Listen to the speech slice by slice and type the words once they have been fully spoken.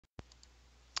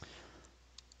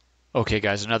Okay,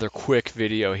 guys, another quick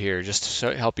video here just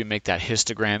to help you make that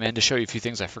histogram and to show you a few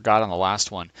things I forgot on the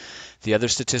last one. The other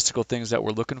statistical things that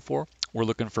we're looking for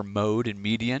mode and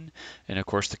median, and of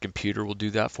course the computer will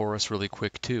do that for us really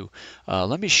quick too.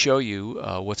 Let me show you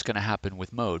what's going to happen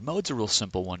with mode. Mode's a real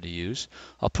simple one to use.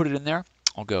 I'll put it in there.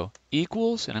 I'll go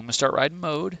equals, and I'm going to start writing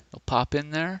mode. It'll pop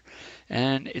in there,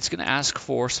 and it's going to ask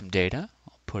for some data.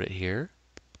 I'll put it here.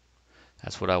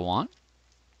 That's what I want.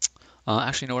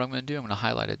 Actually, you know what I'm going to do? I'm going to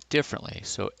highlight it differently.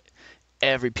 So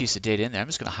every piece of data in there, I'm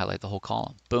just going to highlight the whole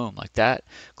column. Boom, like that.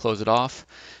 Close it off.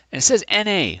 And it says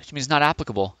NA, which means not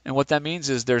applicable. And what that means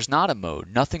is there's not a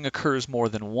mode. Nothing occurs more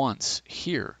than once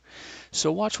here.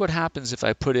 So watch what happens if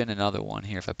I put in another one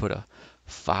here. If I put a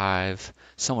 5,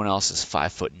 someone else is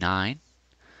 5'9". Right?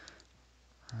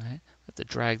 I have to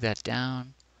drag that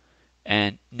down.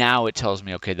 And now it tells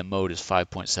me, okay, the mode is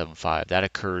 5.75. That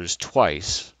occurs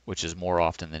twice, which is more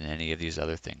often than any of these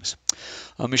other things.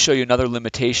 Let me show you another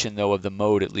limitation, though, of the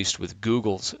mode, at least with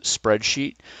Google's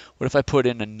spreadsheet. What if I put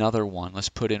in another one? Let's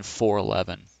put in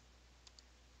 411.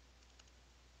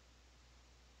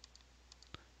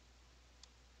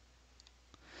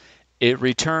 It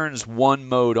returns one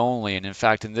mode only, and in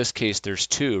fact, in this case, there's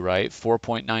two, right?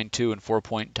 4.92 and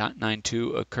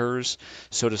 4.92 occurs,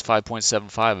 so does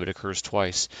 5.75. It occurs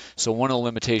twice. So one of the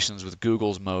limitations with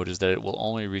Google's mode is that it will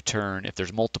only return, if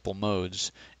there's multiple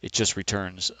modes, it just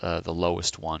returns the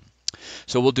lowest one.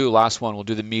 So we'll do the last one. We'll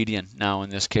do the median now in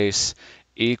this case,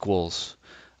 equals.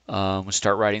 We'll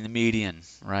start writing the median,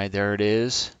 right? There it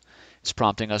is. It's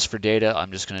prompting us for data.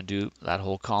 I'm just going to do that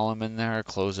whole column in there,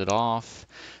 close it off.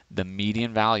 The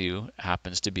median value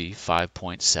happens to be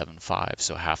 5.75.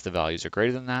 So half the values are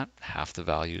greater than that, half the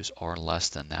values are less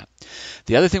than that.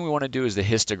 The other thing we want to do is the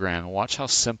histogram. Watch how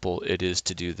simple it is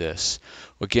to do this.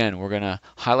 Again, we're going to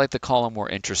highlight the column we're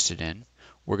interested in.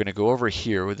 We're going to go over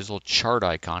here with this little chart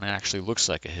icon. It actually looks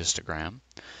like a histogram.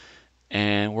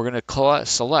 And we're going to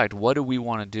select what do we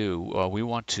want to do. We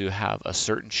want to have a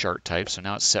certain chart type. So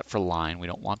now it's set for line. We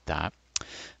don't want that.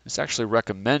 It's actually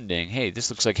recommending, hey, this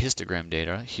looks like histogram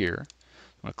data here.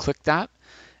 I'm going to click that,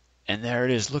 and there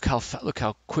it is. Look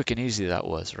how quick and easy that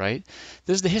was, right?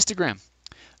 This is the histogram.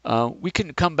 We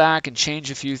can come back and change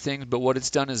a few things, but what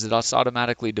it's done is it's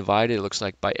automatically divided. It looks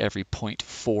like by every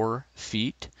 0.4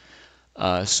 feet.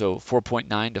 So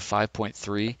 4.9 to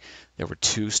 5.3, there were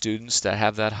 2 students that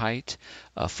have that height.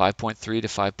 5.3 to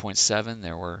 5.7,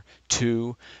 there were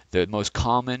 2. The most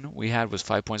common we had was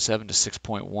 5.7 to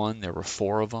 6.1. There were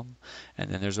 4 of them.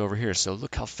 And then there's over here. So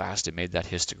look how fast it made that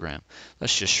histogram.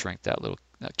 Let's just shrink that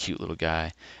cute little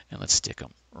guy, and let's stick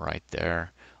him right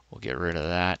there. We'll get rid of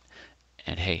that.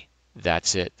 And hey,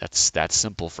 that's it. That's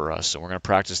simple for us. So we're going to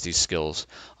practice these skills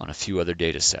on a few other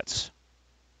data sets.